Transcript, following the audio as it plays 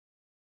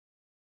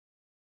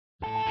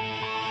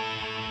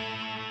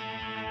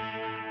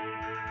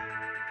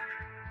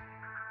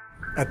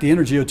At the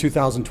Energeo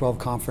 2012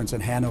 conference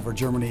in Hanover,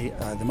 Germany,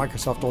 the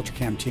Microsoft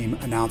UltraCam team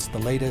announced the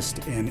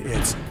latest in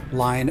its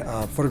line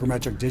of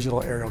photogrammetric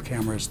digital aerial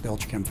cameras, the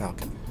UltraCam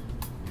Falcon.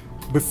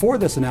 Before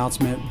this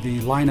announcement, the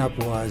lineup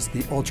was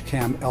the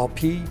UltraCam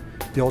LP,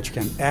 the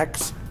UltraCam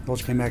X, the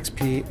UltraCam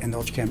XP, and the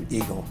UltraCam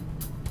Eagle.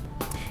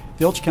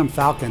 The UltraCam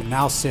Falcon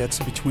now sits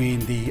between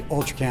the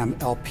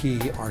UltraCam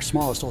LP, our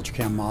smallest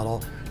UltraCam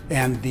model,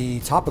 and the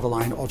top of the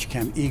line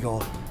UltraCam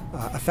Eagle,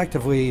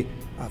 effectively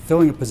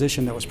filling a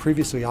position that was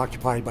previously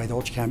occupied by the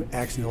UltraCam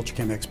X and the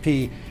UltraCam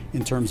XP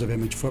in terms of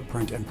image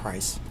footprint and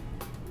price.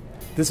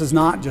 This is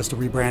not just a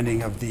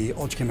rebranding of the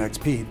UltraCam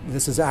XP.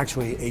 This is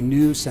actually a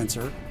new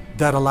sensor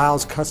that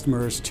allows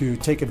customers to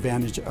take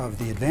advantage of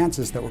the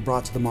advances that were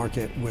brought to the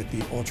market with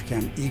the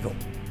UltraCam Eagle.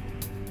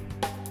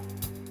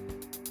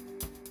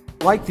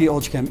 Like the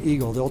UltraCam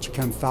Eagle, the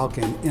UltraCam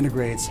Falcon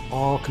integrates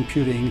all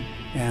computing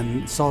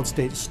and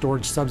solid-state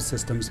storage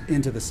subsystems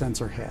into the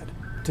sensor head.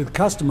 To the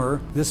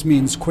customer, this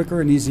means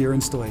quicker and easier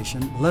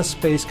installation, less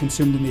space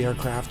consumed in the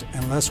aircraft,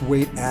 and less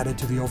weight added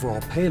to the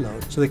overall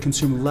payload, so they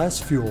consume less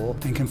fuel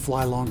and can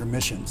fly longer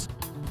missions.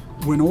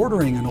 When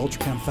ordering an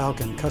UltraCam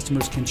Falcon,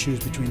 customers can choose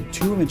between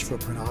two image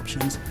footprint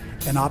options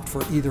and opt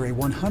for either a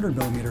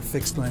 100mm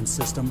fixed lens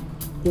system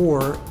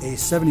or a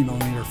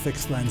 70mm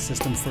fixed lens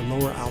system for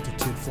lower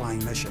altitude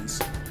flying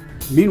missions.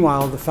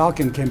 Meanwhile, the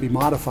Falcon can be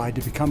modified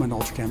to become an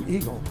UltraCam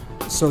Eagle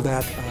so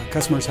that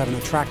customers have an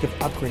attractive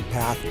upgrade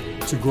path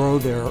to grow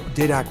their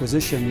data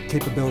acquisition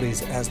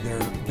capabilities as their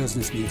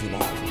business needs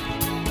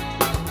evolve.